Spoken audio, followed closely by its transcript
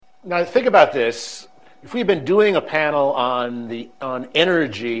Now think about this. If we've been doing a panel on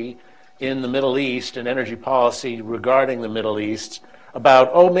energy in the Middle East and energy policy regarding the Middle East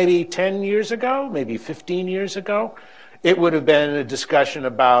about, maybe 10 years ago, maybe 15 years ago, it would have been a discussion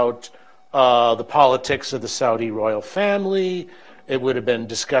about the politics of the Saudi royal family. It would have been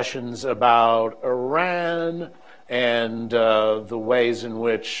discussions about Iran and the ways in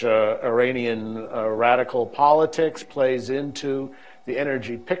which Iranian radical politics plays into the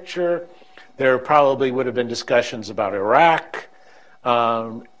energy picture. There probably would have been discussions about Iraq.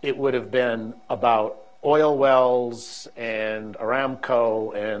 It would have been about oil wells and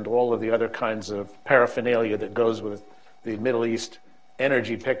Aramco and all of the other kinds of paraphernalia that goes with the Middle East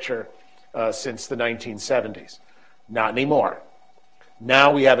energy picture since the 1970s. Not anymore.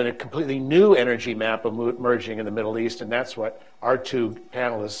 Now we have a completely new energy map emerging in the Middle East, and that's what our two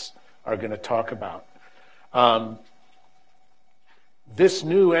panelists are going to talk about. This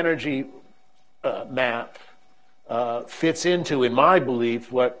new energy map fits into, in my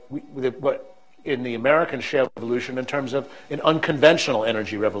belief, what in the American shale revolution in terms of an unconventional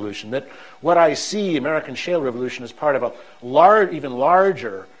energy revolution. That what I see American shale revolution as part of a even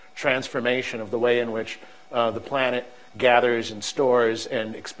larger transformation of the way in which the planet gathers and stores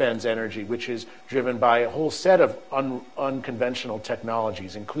and expends energy, which is driven by a whole set of unconventional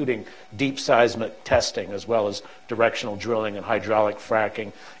technologies, including deep seismic testing, as well as directional drilling and hydraulic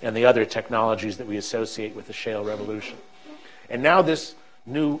fracking, and the other technologies that we associate with the shale revolution. And now this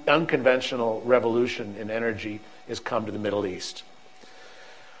new unconventional revolution in energy has come to the Middle East.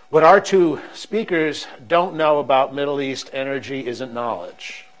 What our two speakers don't know about Middle East energy isn't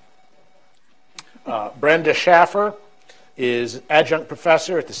knowledge. Brenda Shaffer is adjunct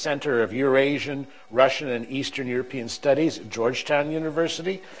professor at the Center of Eurasian, Russian, and Eastern European Studies at Georgetown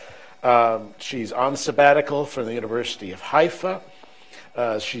University. She's on sabbatical from the University of Haifa.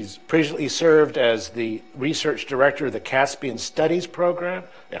 She's previously served as the research director of the Caspian Studies program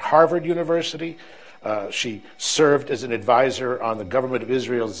at Harvard University. She served as an advisor on the government of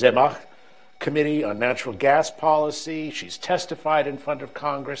Israel's Zemach Committee on Natural Gas Policy. She's testified in front of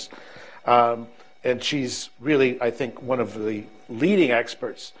Congress. And she's really, I think, one of the leading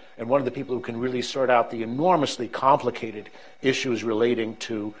experts and one of the people who can really sort out the enormously complicated issues relating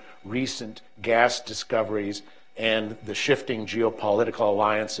to recent gas discoveries and the shifting geopolitical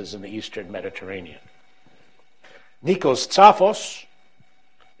alliances in the Eastern Mediterranean. Nikos Tsafos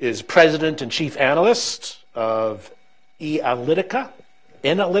is president and chief analyst of Analytica.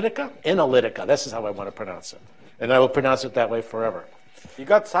 This is how I want to pronounce it. And I will pronounce it that way forever. You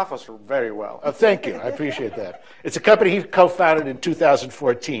got Tsafos very well. Thank you. I appreciate that. It's a company he co-founded in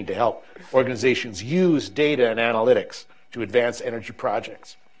 2014 to help organizations use data and analytics to advance energy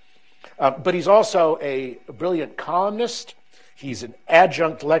projects. But he's also a brilliant columnist. He's an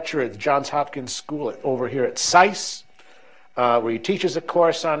adjunct lecturer at the Johns Hopkins School over here at SAIS, where he teaches a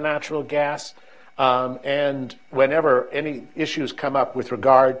course on natural gas. And whenever any issues come up with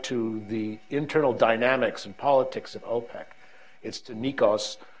regard to the internal dynamics and politics of OPEC, it's to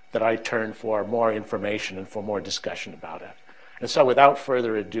Nikos that I turn for more information and for more discussion about it. And so without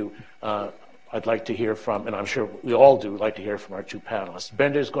further ado, I'd like to hear from, and I'm sure we all do, like to hear from our two panelists.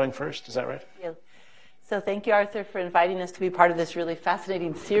 Brenda is going first, is that right? Yeah. So thank you, Arthur, for inviting us to be part of this really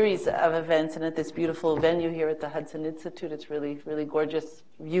fascinating series of events and at this beautiful venue here at the Hudson Institute. It's really, really gorgeous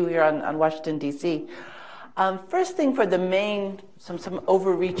view here on Washington, D.C. First thing for the main, some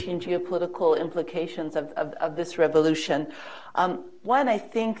overreaching geopolitical implications of this revolution. One, I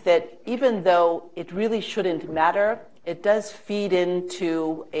think that even though it really shouldn't matter, it does feed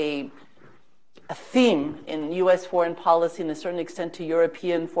into a theme in U.S. foreign policy and to a certain extent to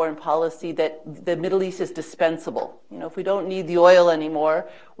European foreign policy that the Middle East is dispensable. You know, if we don't need the oil anymore,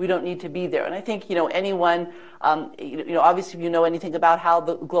 we don't need to be there. And I think, anyone, obviously if you know anything about how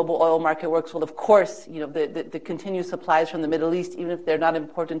the global oil market works, well, of course, the continued supplies from the Middle East, even if they're not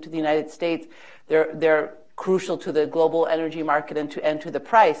important to the United States, they're crucial to the global energy market and to the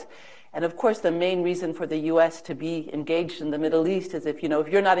price. And of course, the main reason for the U.S. to be engaged in the Middle East is if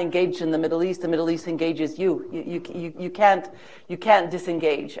you're not engaged in the Middle East engages you. You can't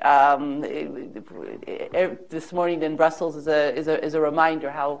disengage. This morning in Brussels is a reminder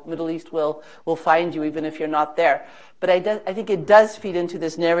how Middle East will find you even if you're not there. But I think it does feed into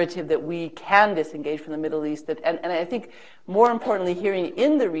this narrative that we can disengage from the Middle East. And I think more importantly, here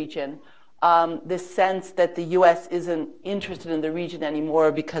in the region, this sense that the U.S. isn't interested in the region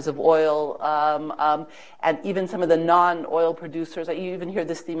anymore because of oil, and even some of the non-oil producers. You even hear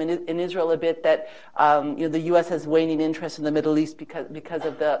this theme in Israel a bit, that the U.S. has waning interest in the Middle East because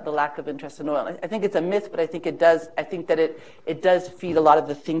of the lack of interest in oil. I think it's a myth, but I think it does. I think that it does feed a lot of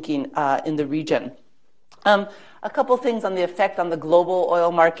the thinking in the region. A couple things on the effect on the global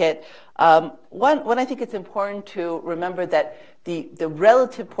oil market. One, I think it's important to remember that the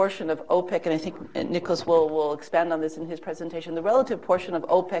relative portion of OPEC, and I think Nikos will expand on this in his presentation, the relative portion of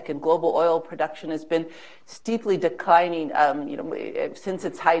OPEC in global oil production has been steeply declining, since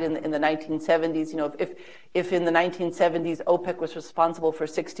its height in the 1970s. If in the 1970s OPEC was responsible for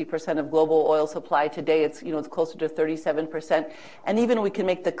 60% of global oil supply, today it's closer to 37%. And even we can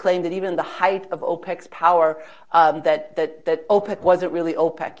make the claim that even in the height of OPEC's power, that OPEC wasn't really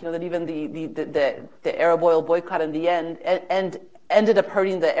OPEC. That even the Arab oil boycott in the end ended up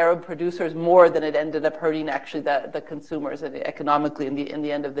hurting the Arab producers more than it ended up hurting actually the consumers economically in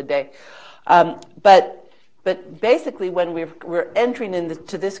the end of the day. But basically, when we're entering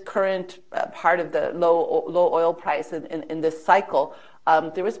into this current part of the low oil price in this cycle,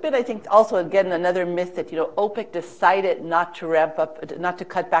 there has been, I think, also again another myth that OPEC decided not to ramp up, not to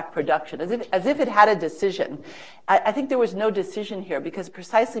cut back production, as if it had a decision. I think there was no decision here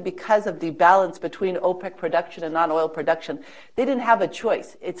precisely because of the balance between OPEC production and non-oil production. They didn't have a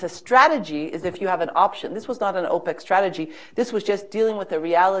choice. It's a strategy as if you have an option. This was not an OPEC strategy. This was just dealing with the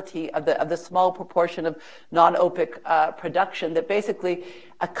reality of the small proportion of non-OPEC production, that basically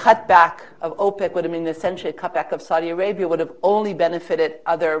a cutback of OPEC would have been essentially a cutback of Saudi Arabia, would have only benefited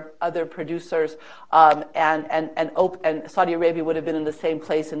other producers, and Saudi Arabia would have been in the same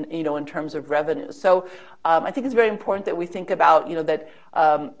place in terms of revenue. So I think it's very important that we think about that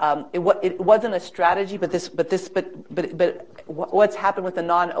it wasn't a strategy, but what's happened with the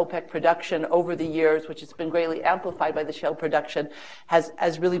non-OPEC production over the years, which has been greatly amplified by the shale production,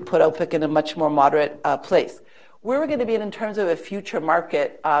 has really put OPEC in a much more moderate place. Where we're going to be in terms of a future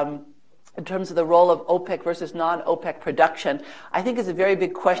market, in terms of the role of OPEC versus non-OPEC production, I think is a very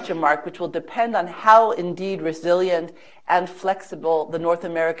big question mark, which will depend on how indeed resilient and flexible the North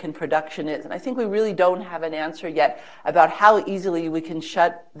American production is. And I think we really don't have an answer yet about how easily we can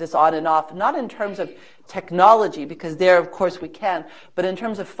shut this on and off, not in terms of technology, because there, of course, we can, but in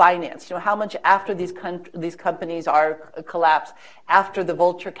terms of finance. How much after these companies are collapsed, after the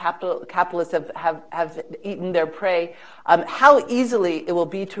vulture capitalists have eaten their prey, how easily it will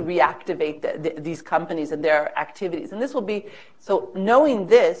be to reactivate these companies and their activities. And this will be, so knowing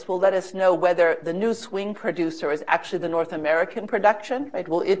this will let us know whether the new swing producer is actually the North American production, right?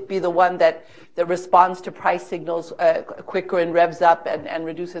 Will it be the one that responds to price signals quicker and revs up and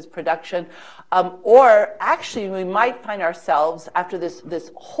reduces production? Or actually we might find ourselves after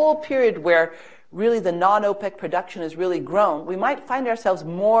this whole period where really the non-OPEC production has really grown, we might find ourselves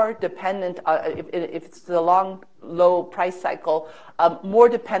more dependent, if it's the long, low price cycle, more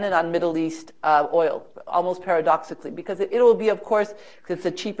dependent on Middle East oil, almost paradoxically, because it will be, of course, because it's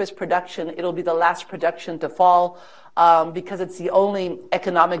the cheapest production, it'll be the last production to fall, because it's the only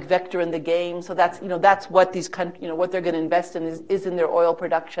economic vector in the game. So that's what these countries, what they're going to invest in is in their oil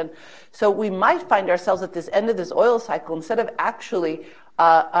production. So we might find ourselves at this end of this oil cycle, instead of actually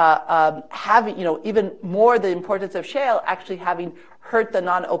having, even more the importance of shale, actually having hurt the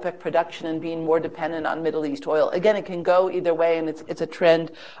non-OPEC production and being more dependent on Middle East oil. Again, it can go either way, and it's a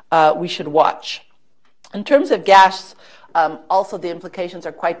trend we should watch. In terms of gas, also the implications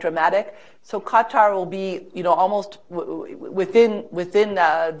are quite dramatic. So Qatar will be, almost within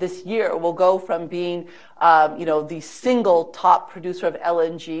this year, will go from being, the single top producer of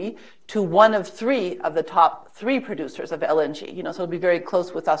LNG to one of three of the top three producers of LNG. So it'll be very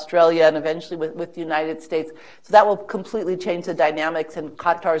close with Australia and eventually with the United States. So that will completely change the dynamics and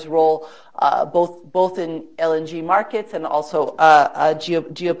Qatar's role, both in LNG markets and also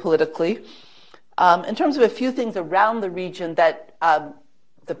geopolitically. In terms of a few things around the region that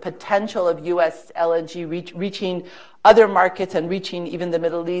the potential of U.S. LNG reaching other markets and reaching even the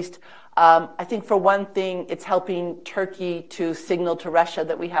Middle East, I think for one thing, it's helping Turkey to signal to Russia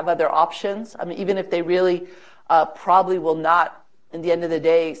that we have other options. I mean, even if they really probably will not, in the end of the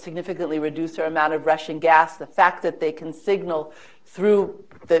day, significantly reduce their amount of Russian gas, the fact that they can signal through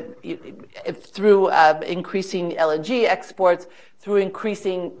increasing LNG exports, through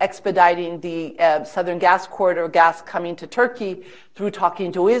expediting the Southern Gas Corridor gas coming to Turkey, through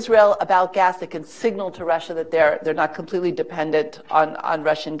talking to Israel about gas, they can signal to Russia that they're not completely dependent on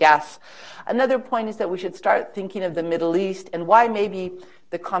Russian gas. Another point is that we should start thinking of the Middle East and why maybe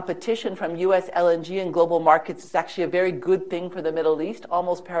the competition from U.S. LNG and global markets is actually a very good thing for the Middle East,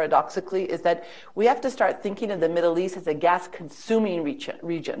 almost paradoxically, is that we have to start thinking of the Middle East as a gas-consuming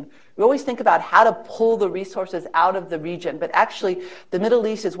region. We always think about how to pull the resources out of the region, but actually the Middle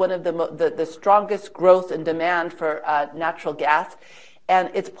East is one of the strongest growth and demand for natural gas.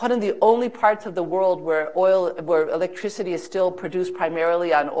 And it's one of the only parts of the world where electricity is still produced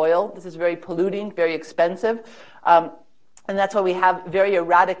primarily on oil. This is very polluting, very expensive. And that's why we have very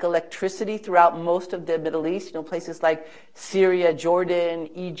erratic electricity throughout most of the Middle East. Places like Syria, Jordan,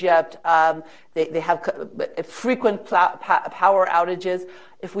 Egypt, they have frequent power outages.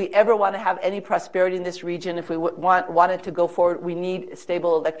 If we ever want to have any prosperity in this region, if we want it to go forward, we need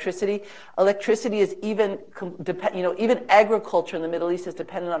stable electricity. Electricity is even agriculture in the Middle East is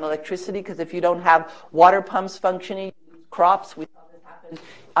dependent on electricity, because if you don't have water pumps functioning, crops, we saw this happen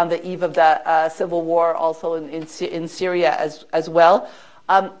on the eve of the civil war, also in Syria as well.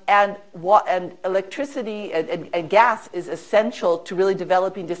 And electricity and gas is essential to really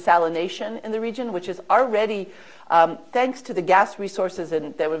developing desalination in the region, which is already, thanks to the gas resources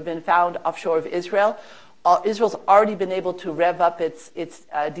that have been found offshore of Israel, Israel's already been able to rev up its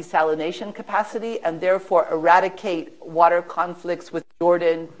desalination capacity and therefore eradicate water conflicts with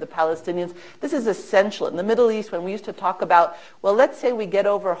Jordan, the Palestinians. This is essential. In the Middle East, when we used to talk about, well, let's say we get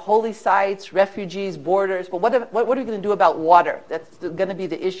over holy sites, refugees, borders, but what are we going to do about water? That's going to be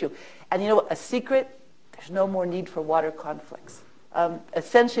the issue. And a secret, there's no more need for water conflicts.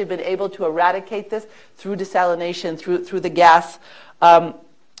 Essentially been able to eradicate this through desalination, through the gas,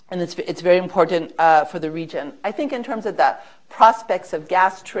 and it's very important for the region. I think in terms of the prospects of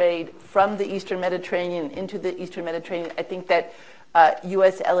gas trade from the Eastern Mediterranean into the Eastern Mediterranean, I think that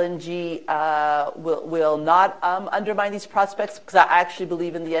U.S. LNG will not undermine these prospects, because I actually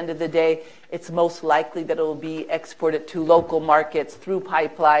believe in the end of the day, it's most likely that it will be exported to local markets through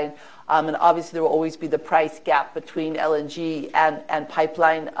pipeline. And obviously, there will always be the price gap between LNG and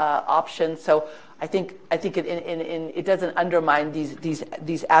pipeline options. So I think it doesn't undermine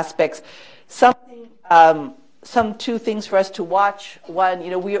these aspects. Some two things for us to watch. One,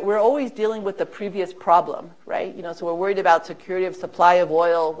 we're always dealing with the previous problem, right? So we're worried about security of supply of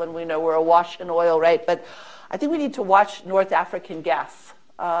oil when we know we're awash in oil, right? But I think we need to watch North African gas.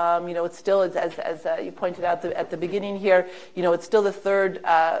 It's still, as you pointed out at the beginning here, it's still the third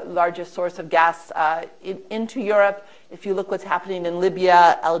largest source of gas into Europe. If you look what's happening in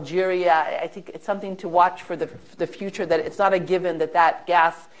Libya, Algeria, I think it's something to watch for the future, that it's not a given that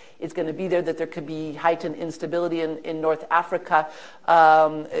gas is going to be there, that there could be heightened instability in North Africa.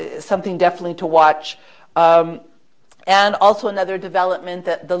 Something definitely to watch. And also another development,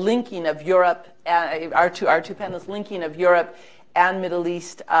 that the linking of Europe, our two panelists, linking of Europe and Middle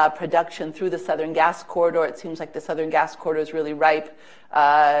East production through the Southern Gas Corridor. It seems like the Southern Gas Corridor is really ripe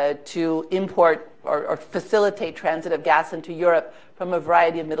to import or facilitate transit of gas into Europe from a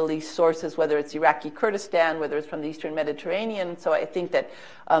variety of Middle East sources, whether it's Iraqi Kurdistan, whether it's from the Eastern Mediterranean. So I think that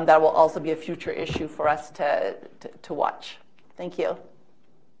that will also be a future issue for us to watch. Thank you.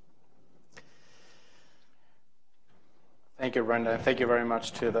 Thank you, Brenda. And thank you very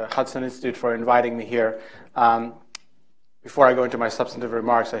much to the Hudson Institute for inviting me here. Before I go into my substantive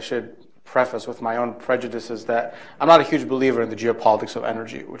remarks, I should preface with my own prejudices that I'm not a huge believer in the geopolitics of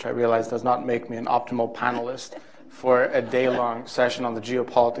energy, which I realize does not make me an optimal panelist for a day-long session on the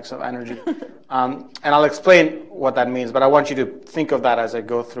geopolitics of energy. And I'll explain what that means, but I want you to think of that as I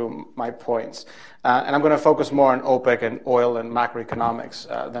go through my points. And I'm going to focus more on OPEC and oil and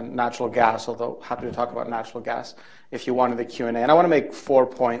macroeconomics than natural gas, although happy to talk about natural gas if you want in the Q&A. And I want to make 4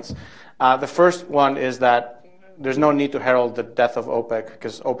 points. The first one is that there's no need to herald the death of OPEC,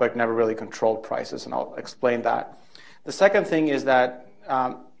 because OPEC never really controlled prices, and I'll explain that. The second thing is that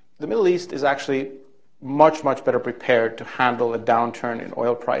the Middle East is actually much, much better prepared to handle a downturn in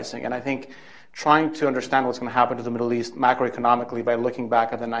oil pricing. And I think trying to understand what's going to happen to the Middle East macroeconomically by looking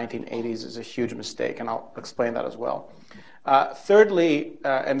back at the 1980s is a huge mistake, and I'll explain that as well. Thirdly,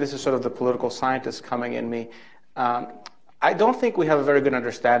 and this is sort of the political scientist coming in me, I don't think we have a very good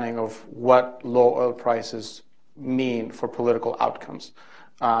understanding of what low oil prices mean for political outcomes.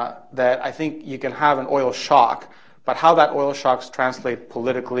 That I think you can have an oil shock, but how that oil shocks translate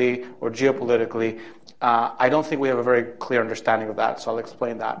politically or geopolitically, I don't think we have a very clear understanding of that, so I'll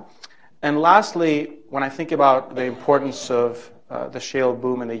explain that. And lastly, when I think about the importance of the shale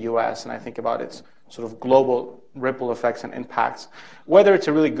boom in the US, and I think about its sort of global ripple effects and impacts, whether it's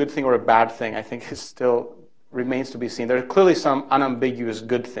a really good thing or a bad thing, I think is still remains to be seen. There are clearly some unambiguous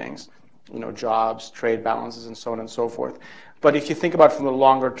good things, jobs, trade balances, and so on and so forth. But if you think about it from the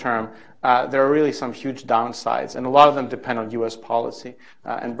longer term, there are really some huge downsides, and a lot of them depend on U.S. policy.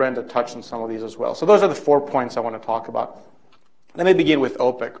 And Brenda touched on some of these as well. So those are the 4 points I want to talk about. Let me begin with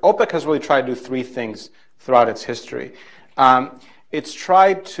OPEC. OPEC has really tried to do 3 things throughout its history. It's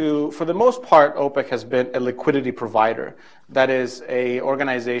tried to, for the most part, OPEC has been a liquidity provider. That is a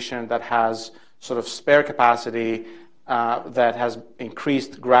organization that has sort of spare capacity that has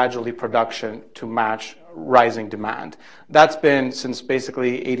increased gradually production to match rising demand. That's been since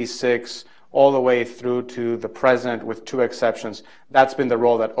basically 86 all the way through to the present with 2 exceptions. That's been the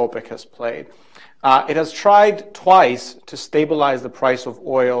role that OPEC has played. It has tried twice to stabilize the price of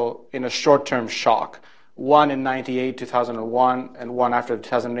oil in a short-term shock. One in 98, 2001, and one after the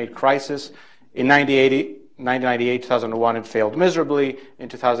 2008 crisis. In 1998, 2001, it failed miserably. In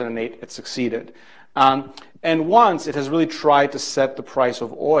 2008, it succeeded. And once, it has really tried to set the price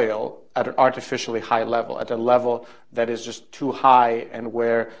of oil at an artificially high level, at a level that is just too high and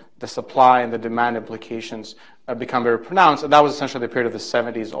where the supply and the demand implications become very pronounced. And that was essentially the period of the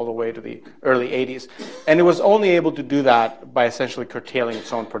 70s all the way to the early 80s. And it was only able to do that by essentially curtailing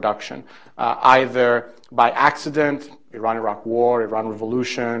its own production, either by accident, Iran-Iraq War, Iran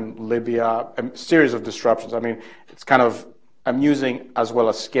Revolution, Libya, a series of disruptions. I mean, it's kind of amusing as well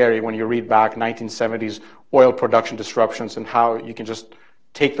as scary when you read back 1970s oil production disruptions and how you can just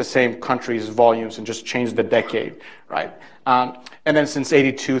take the same country's volumes and just change the decade, right? And then since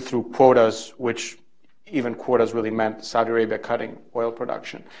 82 through quotas, which even quotas really meant Saudi Arabia cutting oil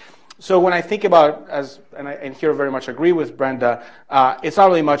production. So when I think about, and here I very much agree with Brenda, it's not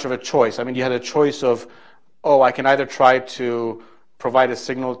really much of a choice. I mean, you had a choice of, I can either try to provide a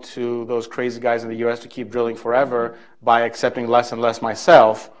signal to those crazy guys in the U.S. to keep drilling forever by accepting less and less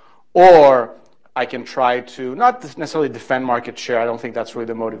myself, or I can try to not necessarily defend market share. I don't think that's really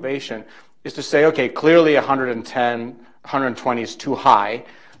the motivation, is to say, okay, clearly 110, 120 is too high,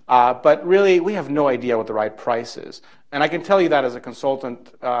 but really we have no idea what the right price is. And I can tell you that as a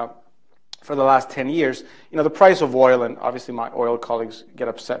consultant for the last 10 years, the price of oil, and obviously my oil colleagues get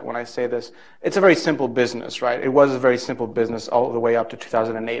upset when I say this, it's a very simple business, right? It was a very simple business all the way up to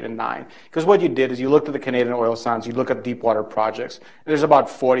 2008 and 9. Because what you did is you looked at the Canadian oil sands, you look at deep water projects, there's about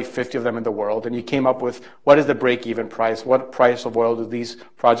 40, 50 of them in the world, and you came up with what is the break-even price, what price of oil do these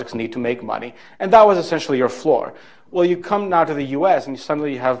projects need to make money, and that was essentially your floor. Well, you come now to the US and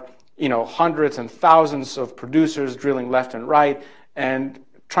suddenly you have, hundreds and thousands of producers drilling left and right, and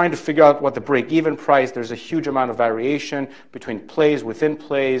trying to figure out what the break-even price. There's a huge amount of variation between plays, within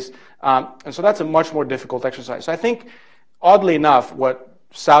plays. And so that's a much more difficult exercise. So I think, oddly enough, what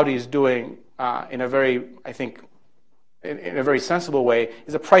Saudi is doing in a very sensible way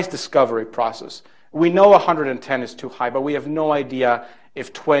is a price discovery process. We know 110 is too high, but we have no idea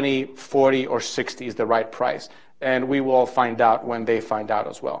if 20, 40, or 60 is the right price. And we will find out when they find out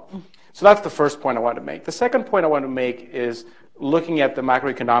as well. So that's the first point I want to make. The second point I want to make is looking at the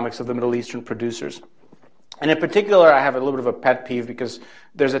macroeconomics of the Middle Eastern producers. And in particular, I have a little bit of a pet peeve because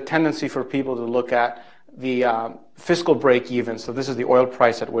there's a tendency for people to look at the fiscal break-even. So this is the oil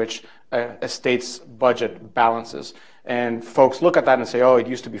price at which a state's budget balances. And folks look at that and say, it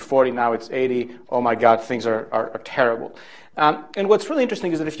used to be 40, now it's 80. Oh my God, things are terrible. And what's really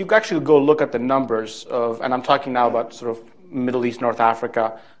interesting is that if you actually go look at the numbers of, and I'm talking now about sort of Middle East, North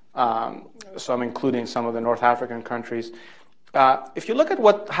Africa, so I'm including some of the North African countries. If you look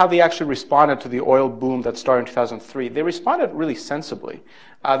at how they actually responded to the oil boom that started in 2003, they responded really sensibly.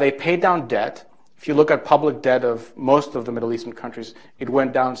 They paid down debt. If you look at public debt of most of the Middle Eastern countries, it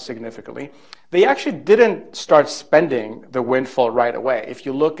went down significantly. They actually didn't start spending the windfall right away. If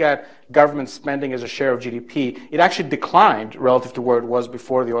you look at government spending as a share of GDP, it actually declined relative to where it was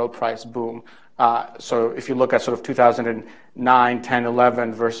before the oil price boom. So if you look at sort of 2009, 10,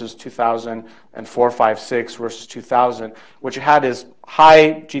 11 versus 2004, 5, 6 versus 2000, what you had is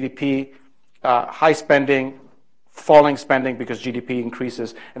high GDP, high spending, falling spending because GDP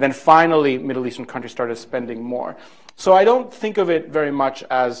increases, and then finally Middle Eastern countries started spending more. So I don't think of it very much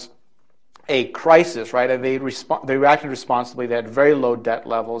as a crisis, right? They reacted responsibly. They had very low debt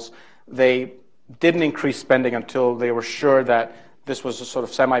levels. They didn't increase spending until they were sure that this was a sort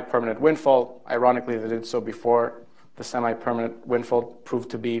of semi-permanent windfall. Ironically, they did so before the semi-permanent windfall proved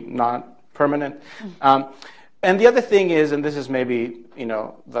to be not permanent. And the other thing is, and this is maybe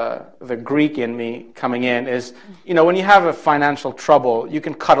the Greek in me coming in, is when you have a financial trouble, you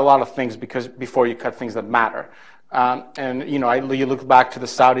can cut a lot of things before you cut things that matter. And you look back to the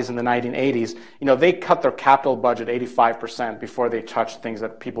Saudis in the 1980s. They cut their capital budget 85% before they touched things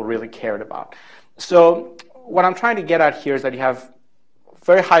that people really cared about. So what I'm trying to get at here is that you have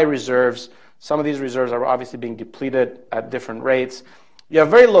very high reserves, Some of these reserves are obviously being depleted at different rates. You have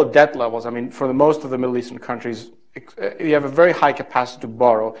very low debt levels. I mean, for the most of the Middle Eastern countries, you have a very high capacity to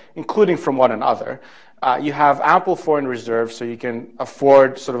borrow, including from one another. You have ample foreign reserves, so you can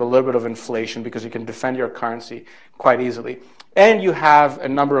afford sort of a little bit of inflation because you can defend your currency quite easily. And you have a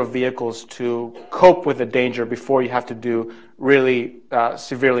number of vehicles to cope with the danger before you have to do really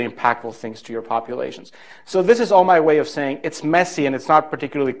severely impactful things to your populations. So this is all my way of saying it's messy and it's not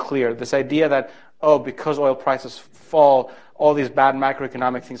particularly clear. This idea that, oh, because oil prices fall, all these bad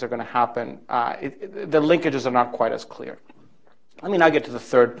macroeconomic things are going to happen, the linkages are not quite as clear. Let me now get to the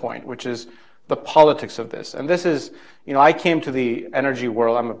third point, which is the politics of this. And this is, I came to the energy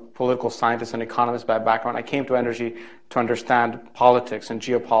world. I'm a political scientist and economist by background. I came to energy to understand politics and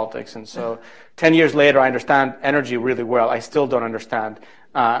geopolitics. And so 10 years later, I understand energy really well. I still don't understand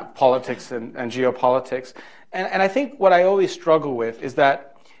politics and geopolitics. And I think what I always struggle with is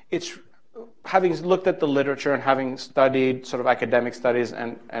that it's, having looked at the literature and having studied sort of academic studies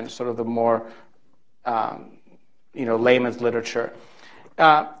and sort of the more, layman's literature,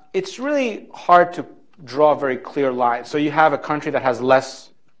 it's really hard to draw a very clear line. So you have a country that has less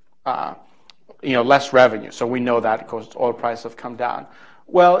revenue. So we know that because oil prices have come down.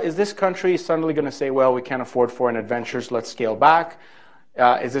 Well, is this country suddenly going to say, well, we can't afford foreign adventures, let's scale back?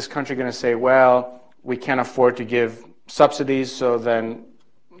 Is this country going to say, well, we can't afford to give subsidies, so then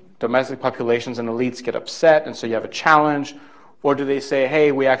domestic populations and elites get upset, and so you have a challenge? Or do they say,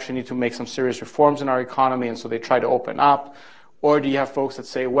 hey, we actually need to make some serious reforms in our economy, and so they try to open up? Or do you have folks that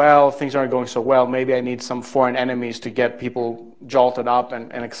say, well, things aren't going so well, maybe I need some foreign enemies to get people jolted up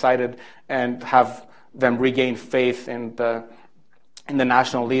and excited and have them regain faith in the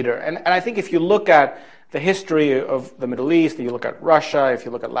national leader? And I think if you look at the history of the Middle East, if you look at Russia, if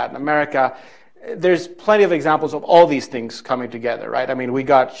you look at Latin America, there's plenty of examples of all these things coming together, right? I mean, we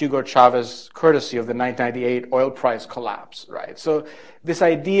got Hugo Chavez courtesy of the 1998 oil price collapse, right? So this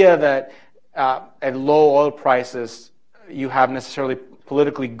idea that at low oil prices, you have necessarily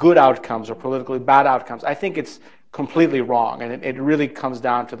politically good outcomes or politically bad outcomes, I think it's completely wrong. And it really comes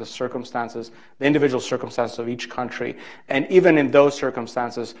down to the circumstances, the individual circumstances of each country. And even in those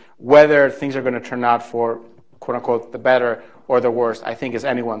circumstances, whether things are going to turn out for, quote unquote, the better or the worse, I think is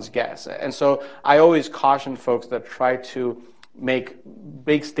anyone's guess. And so I always caution folks that try to make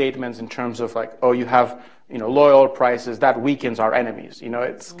big statements in terms of like, oh, you have low oil prices, that weakens our enemies.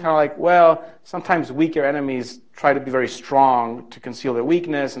 It's kind of like, well, sometimes weaker enemies try to be very strong to conceal their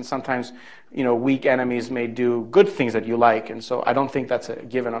weakness, and sometimes, weak enemies may do good things that you like. And so I don't think that's a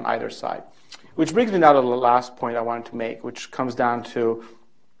given on either side. Which brings me now to the last point I wanted to make, which comes down to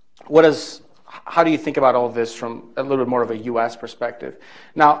how do you think about all this from a little bit more of a U.S. perspective?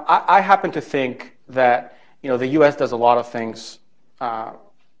 Now, I happen to think that, the U.S. does a lot of things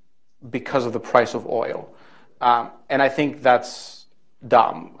because of the price of oil. And I think that's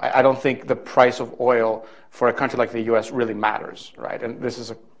dumb. I don't think the price of oil for a country like the U.S. really matters, right? And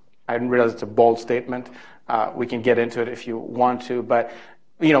I didn't realize it's a bold statement. We can get into it if you want to, but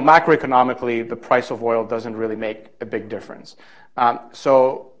macroeconomically, the price of oil doesn't really make a big difference.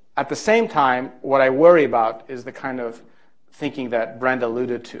 So at the same time, what I worry about is the kind of thinking that Brenda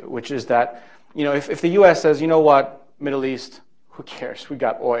alluded to, which is that if the U.S. says, you know what, Middle East, who cares? We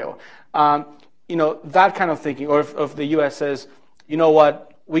got oil. That kind of thinking, or if the U.S. says, you know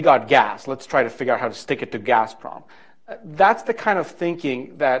what, we got gas, let's try to figure out how to stick it to Gazprom. That's the kind of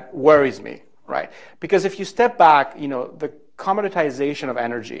thinking that worries me, right? Because if you step back, the commoditization of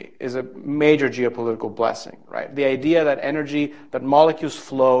energy is a major geopolitical blessing, right? The idea that that molecules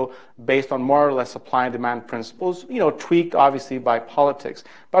flow based on more or less supply and demand principles, tweaked obviously by politics,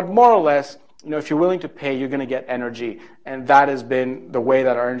 but more or less, if you're willing to pay, you're going to get energy. And that has been the way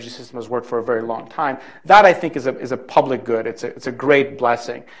that our energy system has worked for a very long time. That, I think, is a public good. It's a great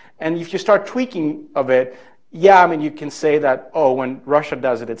blessing. And if you start tweaking of it, yeah, I mean, you can say that, oh, when Russia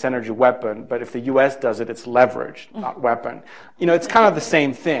does it, it's energy weapon. But if the U.S. does it, it's leverage, not weapon. It's kind of the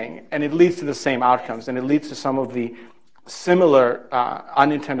same thing. And it leads to the same outcomes. And it leads to some of the similar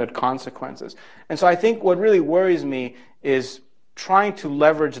unintended consequences. And so I think what really worries me is trying to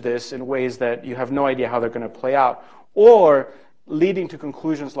leverage this in ways that you have no idea how they're going to play out, or leading to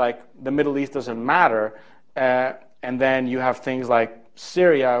conclusions like the Middle East doesn't matter, and then you have things like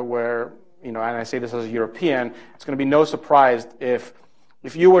Syria where, and I say this as a European, it's going to be no surprise if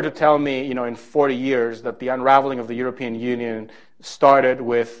you were to tell me, in 40 years that the unraveling of the European Union started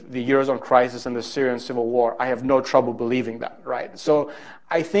with the Eurozone crisis and the Syrian civil war. I have no trouble believing that, right? So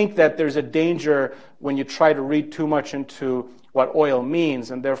I think that there's a danger when you try to read too much into what oil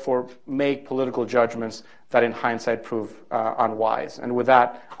means and therefore make political judgments that in hindsight prove unwise. And with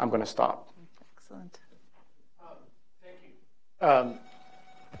that, I'm going to stop. Excellent. Thank you.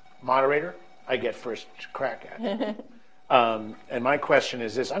 Moderator, I get first crack at it. And my question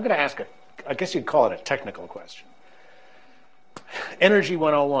is this. I'm going to ask I guess you'd call it a technical question. Energy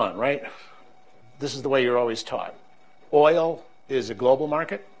 101, right? This is the way you're always taught. Oil is a global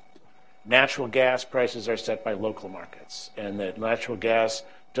market. Natural gas prices are set by local markets. And that natural gas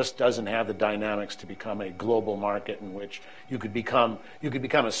just doesn't have the dynamics to become a global market in which you could become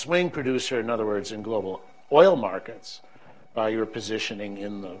a swing producer, in other words, in global oil markets by your positioning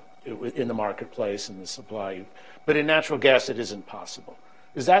in the marketplace and the supply. But in natural gas, it isn't possible.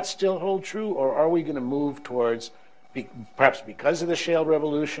 Does that still hold true, or are we going to move towards, perhaps because of the shale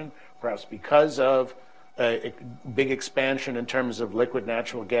revolution, perhaps because of a big expansion in terms of liquid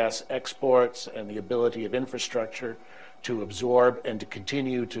natural gas exports and the ability of infrastructure to absorb and to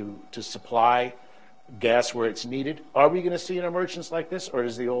continue to supply gas where it's needed? Are we going to see an emergence like this, or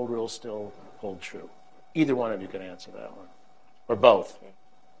does the old rule still hold true? Either one of you can answer that one, or both.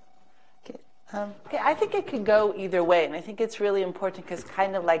 Okay, I think it could go either way, and I think it's really important because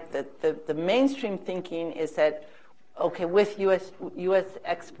kind of like the mainstream thinking is that, okay, with U.S.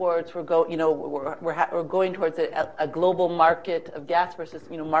 exports, we're going towards a global market of gas versus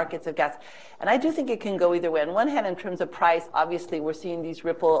markets of gas, and I do think it can go either way. On one hand, in terms of price, obviously we're seeing these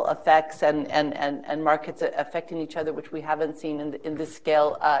ripple effects and markets affecting each other, which we haven't seen in this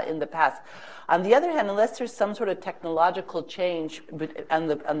scale in the past. On the other hand, unless there's some sort of technological change and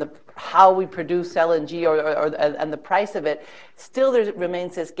the how we produce LNG and the price of it, still there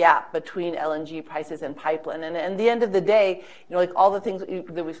remains this gap between LNG prices and pipeline. And at the end of the day, like all the things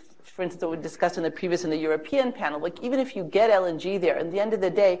that we, for instance, that we discussed in the European panel, like even if you get LNG there, at the end of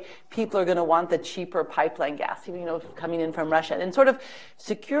the day, people are going to want the cheaper pipeline gas, even coming in from Russia. And sort of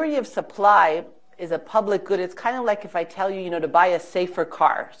security of supply is a public good. It's kind of like if I tell you, to buy a safer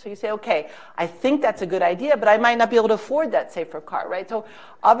car. So you say, okay, I think that's a good idea, but I might not be able to afford that safer car, right? So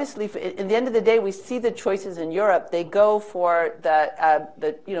obviously, in the end of the day, we see the choices in Europe. They go for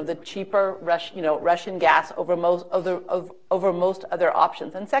the cheaper Russian gas over most other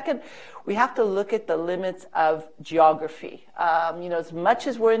options. And second, we have to look at the limits of geography. As much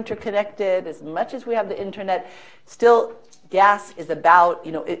as we're interconnected, as much as we have the internet, still gas is about,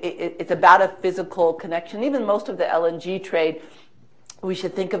 it's about a physical connection. Even most of the LNG trade, we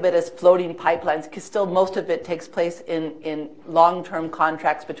should think of it as floating pipelines, because still most of it takes place in long-term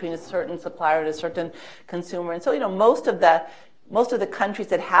contracts between a certain supplier and a certain consumer. And so, most of the countries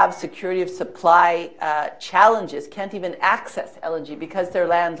that have security of supply challenges can't even access LNG because they're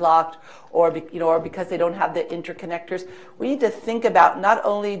landlocked or because they don't have the interconnectors. We need to think about not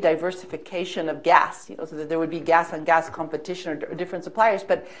only diversification of gas, so that there would be gas on gas competition or different suppliers,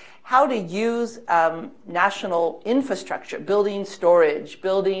 but how to use national infrastructure, building storage,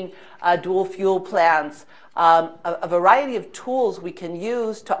 building dual fuel plants, a variety of tools we can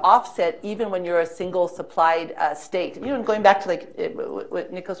use to offset even when you're a single supplied state. Going back to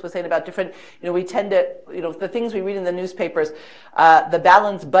what Nikos was saying about different, we tend to, the things we read in the newspapers, the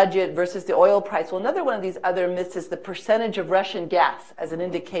balanced budget versus the oil price. Well, another one of these other myths is the percentage of Russian gas as an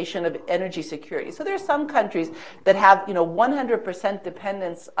indication of energy security. So there are some countries that have, 100%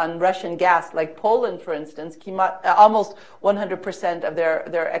 dependence on Russian gas, like Poland, for instance, almost 100% of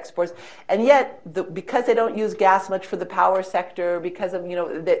their exports, and yet because they don't use gas much for the power sector, because of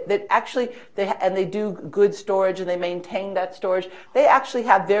that actually they do good storage and they maintain that storage, they actually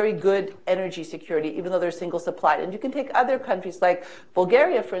have very good energy security, even though they're single supplied. And you can take other countries like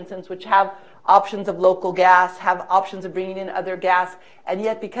Bulgaria, for instance, which have options of local gas, have options of bringing in other gas, and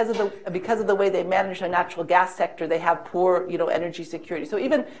yet because of the way they manage their natural gas sector, they have poor energy security. So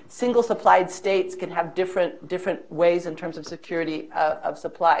even single supplied states can have different ways in terms of security of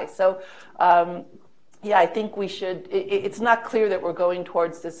supply. So yeah, I think we should. It's not clear that we're going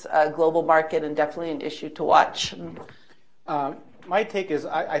towards this global market, and definitely an issue to watch. My take is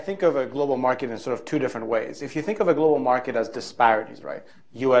I think of a global market in sort of two different ways. If you think of a global market as disparities, right?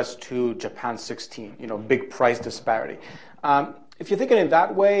 US 2, Japan 16, big price disparity. If you think of it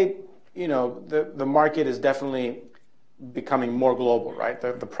that way, the market is definitely becoming more global, right?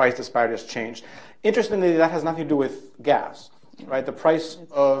 The price disparity has changed. Interestingly, that has nothing to do with gas, right? The price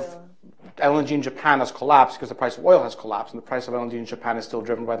of LNG in Japan has collapsed because the price of oil has collapsed, and the price of LNG in Japan is still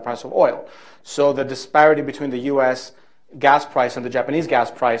driven by the price of oil. So the disparity between the U.S. gas price and the Japanese gas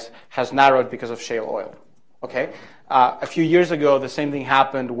price has narrowed because of shale oil. Okay? A few years ago, the same thing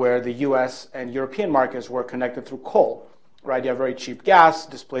happened where the U.S. and European markets were connected through coal. Right? You have very cheap gas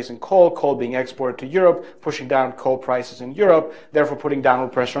displacing coal being exported to Europe, pushing down coal prices in Europe, therefore putting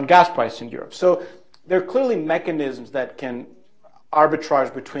downward pressure on gas prices in Europe. So there are clearly mechanisms that can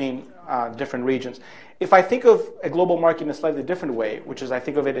arbitrage between different regions. If I think of a global market in a slightly different way, which is I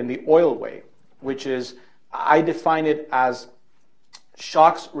think of it in the oil way, which is I define it as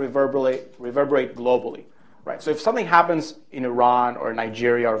shocks reverberate globally, right? So if something happens in Iran or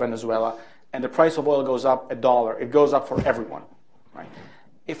Nigeria or Venezuela and the price of oil goes up $1, it goes up for everyone, right?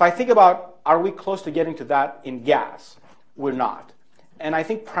 If I think about, are we close to getting to that in gas? We're not. And I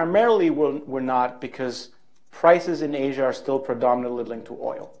think primarily we're not because prices in Asia are still predominantly linked to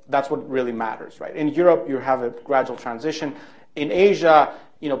oil. That's what really matters, right? In Europe, you have a gradual transition. In Asia,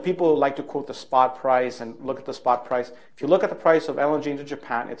 people like to quote the spot price and look at the spot price. If you look at the price of LNG into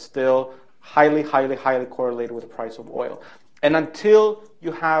Japan, it's still highly, highly, highly correlated with the price of oil. And until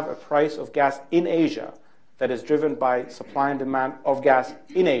you have a price of gas in Asia that is driven by supply and demand of gas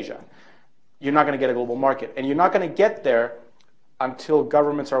in Asia, you're not going to get a global market. And you're not going to get there until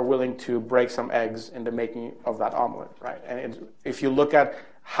governments are willing to break some eggs in the making of that omelet, right? And if you look at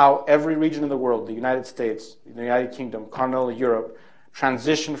how every region in the world, the United States, the United Kingdom, continental Europe,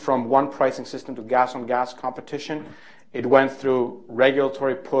 transitioned from one pricing system to gas-on-gas competition, it went through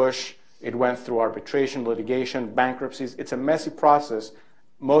regulatory push, it went through arbitration, litigation, bankruptcies. It's a messy process.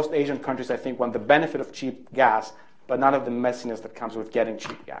 Most Asian countries, I think, want the benefit of cheap gas, but none of the messiness that comes with getting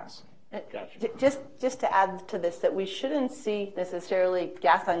cheap gas. Gotcha. Just to add to this, that we shouldn't see necessarily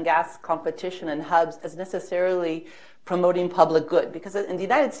gas-on-gas competition and hubs as necessarily promoting public good, because in the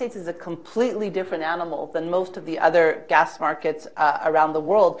United States is a completely different animal than most of the other gas markets around the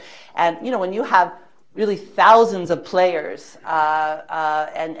world. And when you have really thousands of players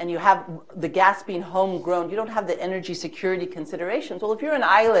and you have the gas being homegrown, you don't have the energy security considerations. Well, if you're an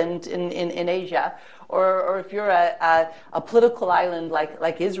island in Asia, or if you're a political island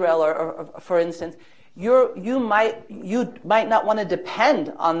like Israel, or for instance, you might not want to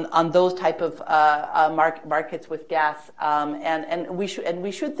depend on those type of markets with gas, and we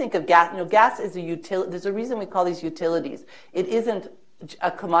should think of gas. Gas is a utility. There's a reason we call these utilities. It isn't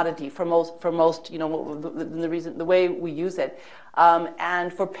a commodity for most. The way we use it,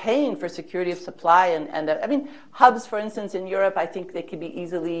 and for paying for security of supply, and I mean hubs, for instance, in Europe, I think they could be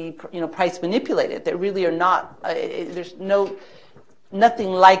easily price manipulated. They really are not. There's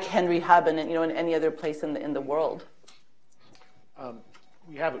nothing like Henry Hub in any other place in the world.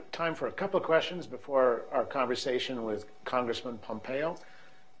 We have time for a couple of questions before our conversation with Congressman Pompeo.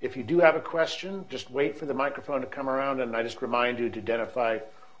 If you do have a question, just wait for the microphone to come around, and I just remind you to identify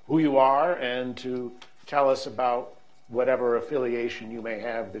who you are and to tell us about whatever affiliation you may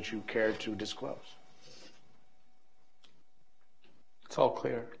have that you care to disclose. It's all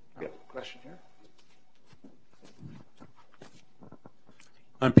clear. Yeah, question here.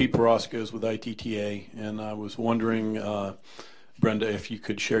 I'm Pete Poroscos with ITTA, and I was wondering, Brenda, if you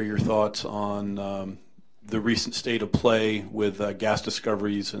could share your thoughts on the recent state of play with gas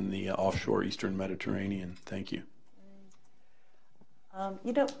discoveries in the offshore Eastern Mediterranean. Thank you.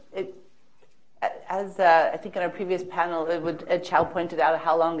 As I think in our previous panel, Ed Chow pointed out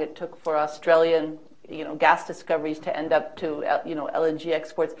how long it took for Australian, gas discoveries to end up to, LNG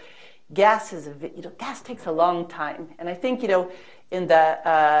exports. Gas takes a long time, and I think in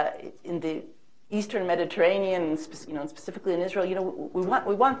the Eastern Mediterranean, specifically in Israel,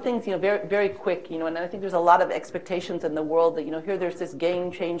 we want things, very, very quick, and I think there's a lot of expectations in the world that, here there's this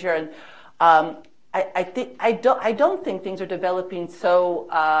game changer, and I don't think things are developing so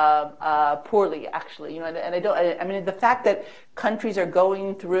poorly, actually, and the fact that countries are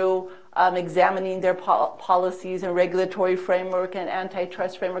going through examining their policies and regulatory framework and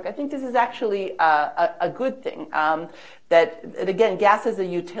antitrust framework, I think this is actually a good thing. That again, gas is a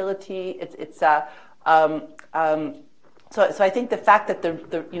utility. So I think the fact that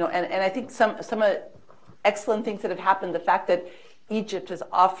and I think some excellent things that have happened. The fact that Egypt has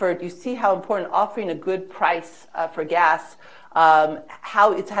offered, you see how important offering a good price for gas,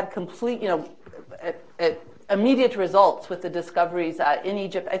 how it's had complete, immediate results with the discoveries in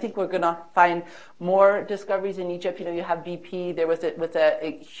Egypt. I think we're going to find more discoveries in Egypt. You have BP. There was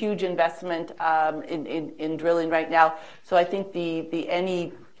a huge investment in drilling right now. So I think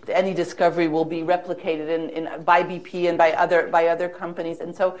any discovery will be replicated by BP and by other companies.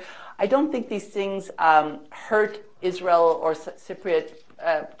 And so I don't think these things hurt Israel or Cypriot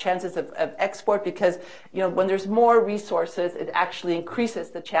chances of export, because when there's more resources, it actually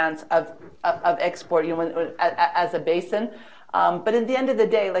increases the chance of export as a basin. But at the end of the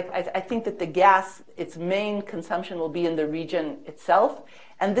day, I think that the gas, its main consumption will be in the region itself.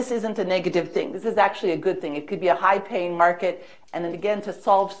 And this isn't a negative thing. This is actually a good thing. It could be a high-paying market. And then again, to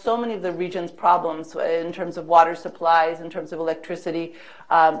solve so many of the region's problems in terms of water supplies, in terms of electricity,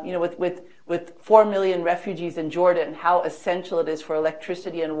 with with 4 million refugees in Jordan, how essential it is for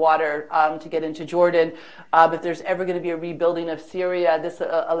electricity and water to get into Jordan. If there's ever going to be a rebuilding of Syria, this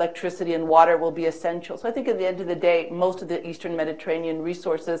electricity and water will be essential. So I think at the end of the day, most of the Eastern Mediterranean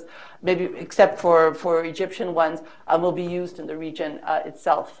resources, maybe except for Egyptian ones, will be used in the region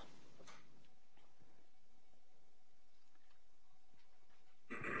itself.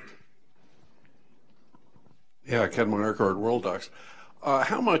 Yeah, Ken Monarchord, World Docs.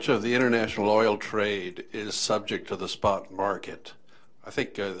 How much of the international oil trade is subject to the spot market? I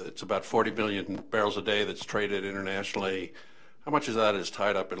think it's about 40 million barrels a day that's traded internationally. How much of that is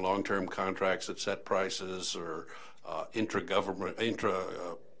tied up in long-term contracts that set prices or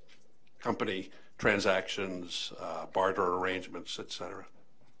intra-company transactions, barter arrangements, et cetera?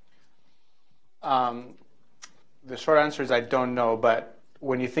 The short answer is I don't know, but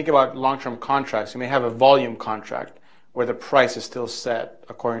when you think about long-term contracts, you may have a volume contract where the price is still set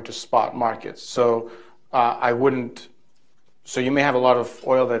according to spot markets. So so you may have a lot of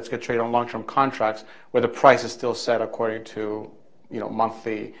oil that's get traded on long-term contracts where the price is still set according to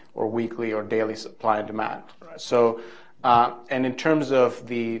monthly or weekly or daily supply and demand. Right? So and in terms of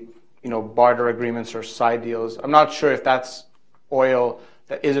the barter agreements or side deals, I'm not sure if that's oil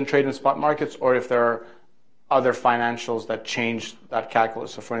that isn't traded in spot markets or if there are other financials that change that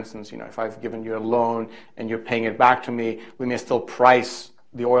calculus. So for instance, if I've given you a loan and you're paying it back to me, we may still price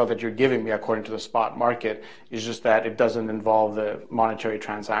the oil that you're giving me according to the spot market. It's just that it doesn't involve the monetary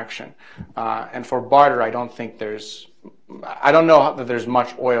transaction. And for barter, I don't know that there's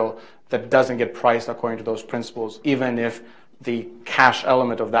much oil that doesn't get priced according to those principles, even if the cash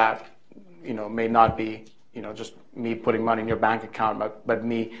element of that, may not be, just me putting money in your bank account, but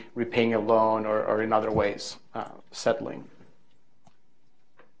me repaying a loan or in other ways settling.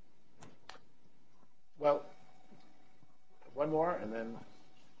 Well, one more and then.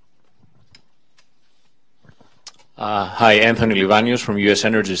 Hi, Anthony Livanius from U.S.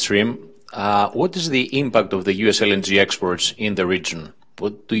 Energy Stream. What is the impact of the U.S. LNG exports in the region?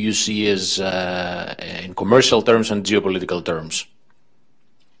 What do you see as in commercial terms and geopolitical terms?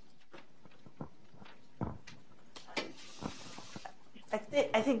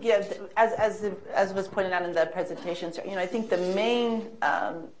 I think as was pointed out in the presentation, I think the main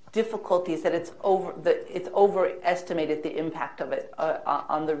difficulty is that it's overestimated the impact of it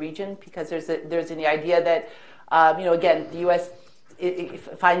on the region, because there's the idea that again, the U.S.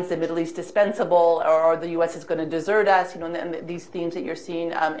 finds the Middle East dispensable, or the U.S. is going to desert us, and these themes that you're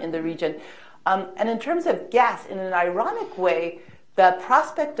seeing in the region. And in terms of gas, in an ironic way, the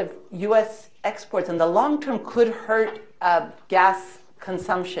prospect of U.S. exports in the long term could hurt gas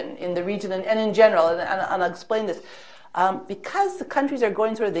consumption in the region and in general, and I'll explain this. Because the countries are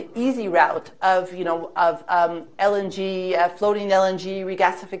going sort of the easy route of LNG, floating LNG,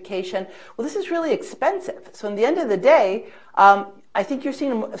 regasification, well, this is really expensive. So in the end of the day, I think you're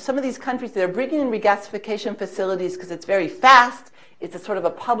seeing some of these countries that are bringing in regasification facilities because it's very fast. It's a sort of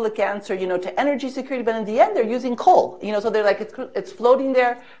a public answer, to energy security. But in the end, they're using coal. So they're like, it's floating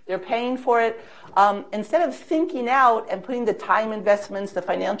there. They're paying for it. Instead of thinking out and putting the time investments, the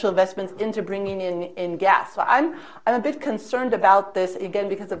financial investments into bringing in gas. So I'm a bit concerned about this, again,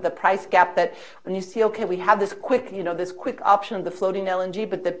 because of the price gap, that when you see, okay, we have this quick option of the floating LNG,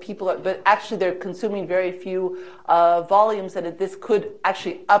 but actually they're consuming very few volumes, that this could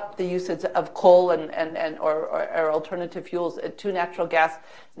actually up the usage of coal or alternative fuels to natural gas.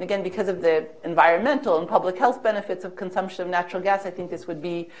 And again, because of the environmental and public health benefits of consumption of natural gas, I think this would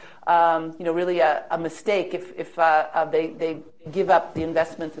be, really a mistake if they give up the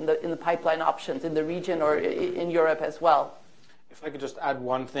investments in the pipeline options in the region or in Europe as well. If I could just add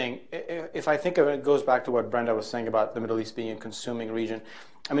one thing, if I think of it, it goes back to what Brenda was saying about the Middle East being a consuming region.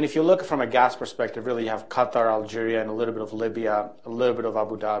 I mean, if you look from a gas perspective, really you have Qatar, Algeria, and a little bit of Libya, a little bit of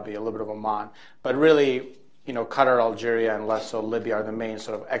Abu Dhabi, a little bit of Oman, but really, Qatar, Algeria, and less so Libya are the main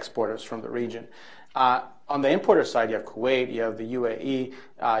sort of exporters from the region. On the importer side, you have Kuwait, you have the UAE,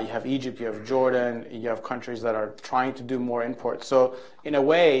 you have Egypt, you have Jordan, you have countries that are trying to do more imports. So in a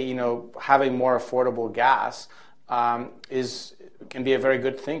way, having more affordable gas can be a very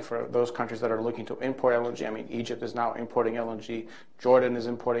good thing for those countries that are looking to import LNG. I mean, Egypt is now importing LNG, Jordan is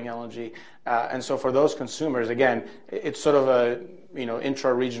importing LNG, and so for those consumers, again, it's sort of a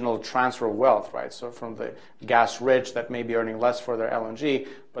intra-regional transfer of wealth, right? So from the gas-rich that may be earning less for their LNG,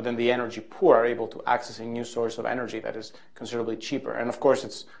 but then the energy poor are able to access a new source of energy that is considerably cheaper. And of course,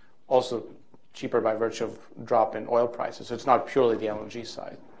 it's also cheaper by virtue of drop in oil prices. So it's not purely the LNG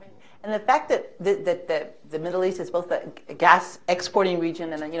side. And the fact that the Middle East is both a gas exporting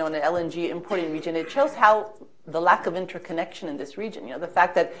region and an LNG importing region, it shows how the lack of interconnection in this region. The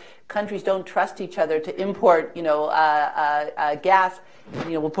fact that countries don't trust each other to import, gas,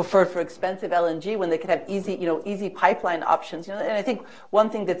 will prefer for expensive LNG when they could have easy pipeline options. And I think one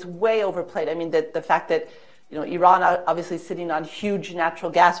thing that's way overplayed, that the fact that Iran obviously sitting on huge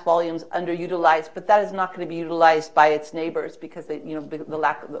natural gas volumes, underutilized, but that is not going to be utilized by its neighbors because they, the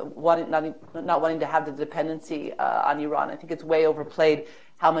lack of not wanting to have the dependency on Iran. I think it's way overplayed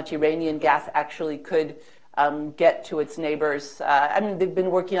how much Iranian gas actually could get to its neighbors. They've been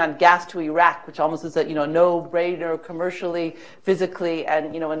working on gas to Iraq, which almost is a no-brainer commercially, physically,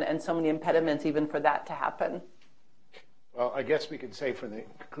 and so many impediments even for that to happen. Well, I guess we could say from the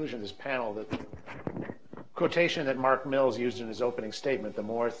conclusion of this panel that quotation that Mark Mills used in his opening statement, the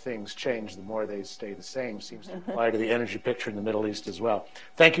more things change, the more they stay the same, seems to apply to the energy picture in the Middle East as well.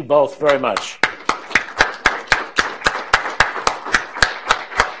 Thank you both very much.